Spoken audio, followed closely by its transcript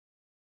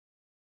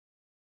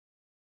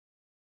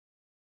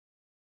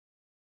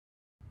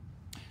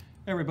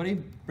Hey everybody,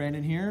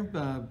 Brandon here,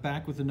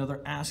 back with another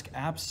Ask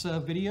Apps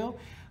video.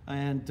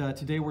 And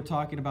today we're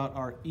talking about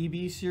our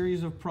EB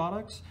series of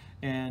products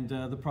and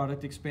the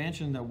product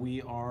expansion that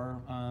we've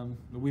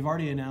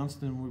already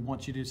announced and we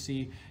want you to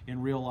see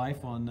in real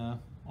life on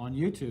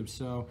YouTube.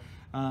 So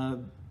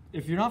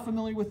if you're not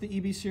familiar with the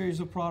EB series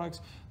of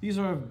products, these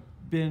have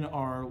been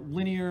our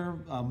linear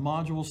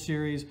module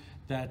series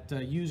that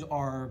use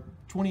our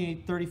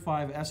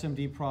 2835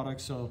 SMD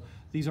products. So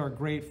these are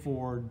great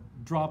for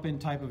drop-in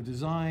type of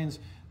designs.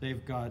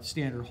 They've got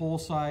standard hole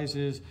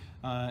sizes,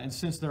 and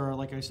since there are,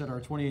 like I said, our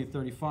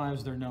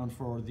 2835s, they're known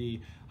for the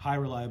high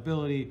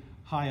reliability,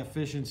 high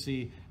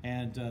efficiency,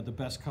 and the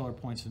best color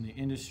points in the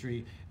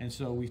industry. And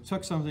so we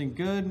took something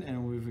good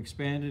and we've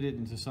expanded it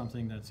into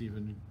something that's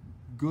even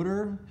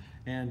gooder,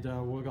 and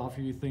we'll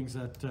offer you things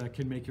that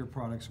can make your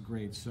products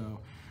great. So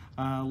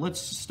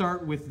let's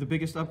start with the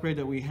biggest upgrade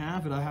that we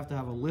have, and I have to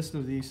have a list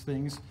of these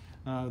things.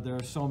 There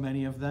are so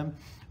many of them.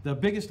 The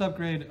biggest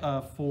upgrade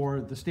for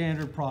the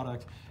standard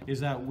product is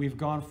that we've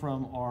gone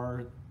from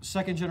our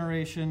second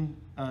generation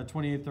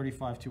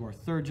 2835 to our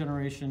third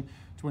generation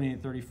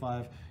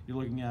 2835. You're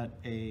looking at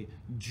a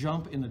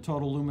jump in the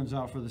total lumens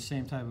out for the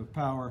same type of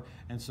power,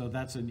 and so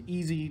that's an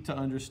easy to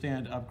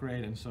understand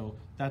upgrade, and so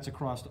that's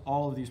across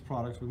all of these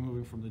products. We're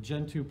moving from the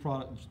Gen 2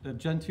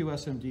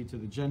 SMD to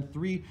the Gen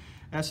 3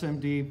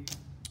 SMD,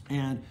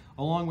 and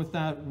along with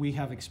that we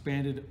have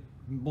expanded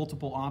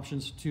multiple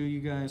options to you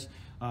guys.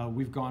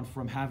 We've gone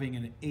from having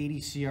an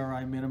 80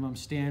 CRI minimum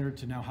standard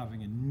to now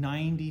having a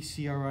 90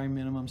 CRI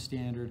minimum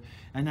standard,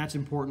 and that's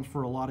important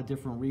for a lot of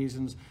different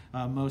reasons.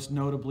 Most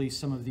notably,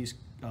 some of these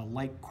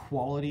light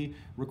quality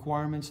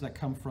requirements that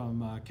come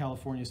from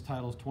California's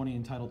Title 20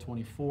 and Title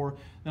 24.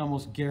 They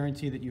almost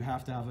guarantee that you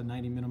have to have a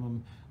 90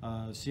 minimum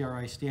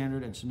CRI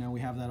standard, and so now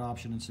we have that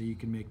option, and so you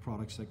can make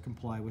products that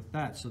comply with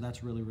that. So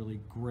that's really,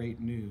 really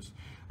great news.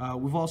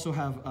 We've also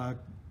have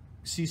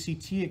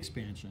CCT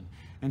expansion,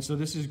 and so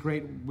this is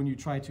great when you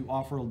try to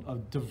offer a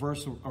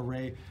diverse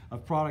array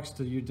of products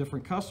to your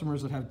different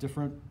customers that have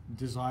different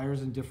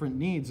desires and different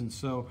needs. And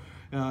so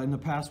in the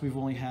past we've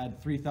only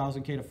had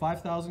 3000K to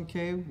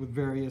 5000K with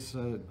various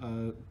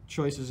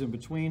choices in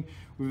between.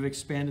 We've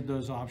expanded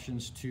those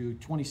options to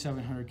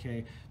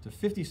 2700K to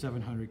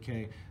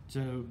 5700K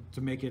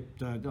to make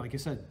it, like I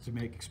said,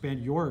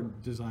 expand your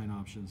design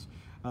options.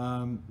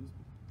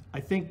 I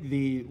think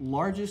the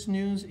largest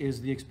news is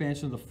the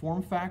expansion of the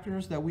form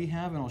factors that we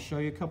have, and I'll show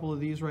you a couple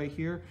of these right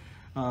here.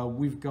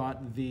 We've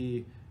got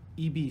the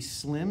EB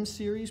Slim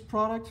series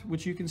product,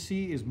 which you can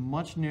see is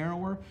much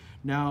narrower.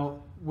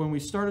 Now, when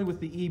we started with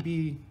the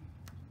EB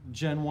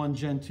Gen 1,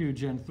 Gen 2,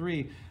 Gen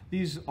 3,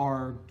 these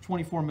are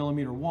 24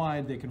 millimeter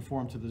wide. They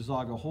conform to the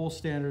Zaga hole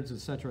standards,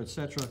 etc.,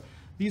 etc.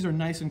 These are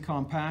nice and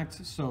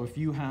compact, so if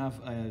you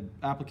have an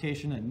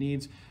application that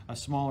needs a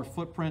smaller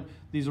footprint,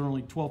 these are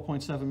only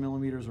 12.7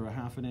 millimeters or a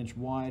 ½ inch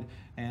wide,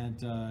 and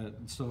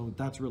so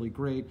that's really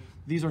great.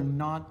 These are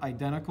not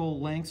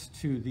identical lengths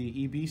to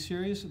the EB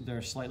series.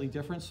 They're slightly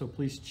different, so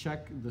please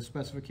check the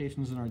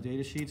specifications in our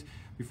data sheets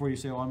before you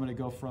say, oh, I'm going to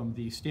go from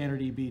the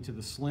standard EB to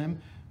the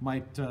Slim.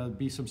 Might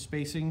be some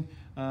spacing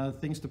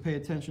things to pay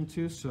attention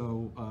to,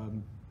 so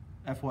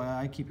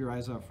FYI, keep your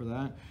eyes out for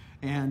that.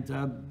 And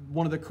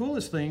one of the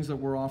coolest things that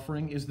we're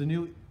offering is the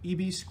new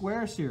EB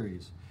Square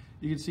series.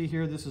 You can see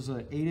here, this is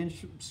an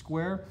 8-inch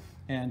square,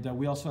 and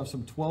we also have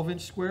some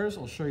 12-inch squares.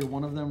 I'll show you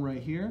one of them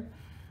right here.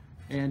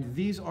 And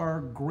these are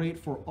great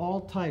for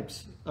all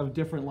types of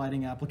different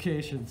lighting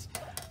applications,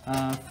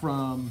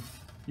 from,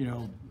 you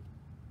know,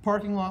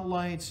 parking lot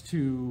lights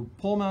to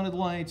pole-mounted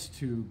lights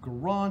to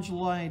garage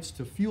lights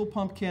to fuel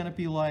pump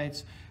canopy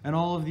lights, and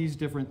all of these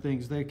different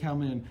things. They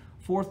come in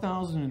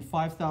 4,000 and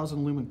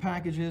 5,000 lumen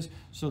packages,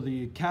 so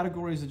the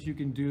categories that you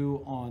can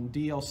do on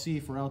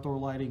DLC for outdoor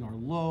lighting are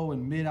low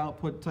and mid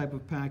output type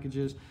of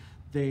packages.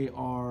 They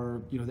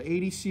are, you know, the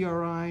 80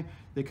 CRI,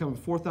 they come in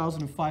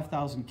 4,000 and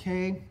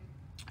 5,000K,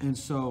 and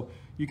so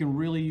you can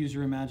really use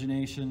your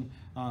imagination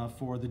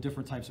for the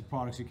different types of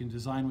products you can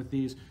design with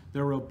these.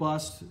 They're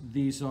robust.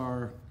 These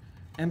are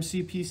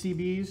MC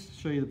PCBs.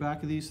 Show you the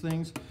back of these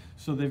things.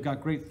 So they've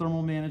got great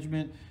thermal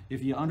management.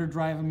 If you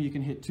underdrive them, you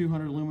can hit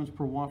 200 lumens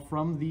per watt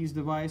from these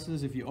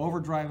devices. If you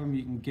overdrive them,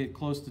 you can get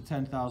close to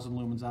 10,000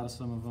 lumens out of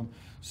some of them.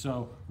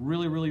 So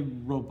really, really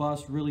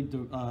robust, really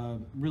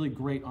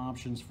great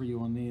options for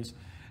you on these.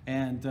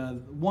 And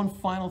one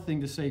final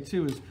thing to say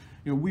too is,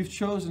 you know, we've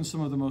chosen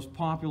some of the most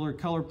popular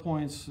color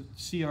points,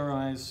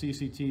 CRIs,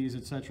 CCTs,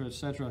 etc.,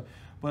 etc.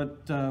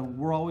 But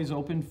we're always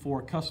open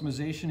for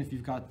customization if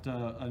you've got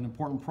an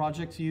important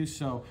project to you.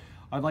 So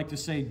I'd like to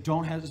say,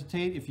 don't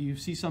hesitate. If you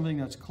see something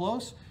that's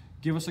close,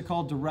 give us a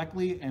call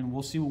directly, and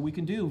we'll see what we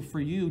can do for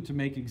you to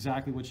make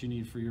exactly what you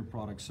need for your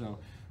product. So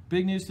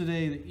big news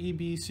today, the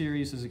EB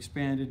series has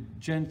expanded,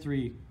 Gen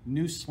 3,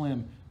 new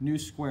Slim, new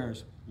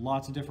Squares,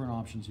 lots of different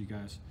options, you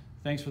guys.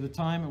 Thanks for the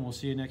time, and we'll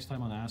see you next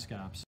time on Ask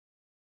Apps.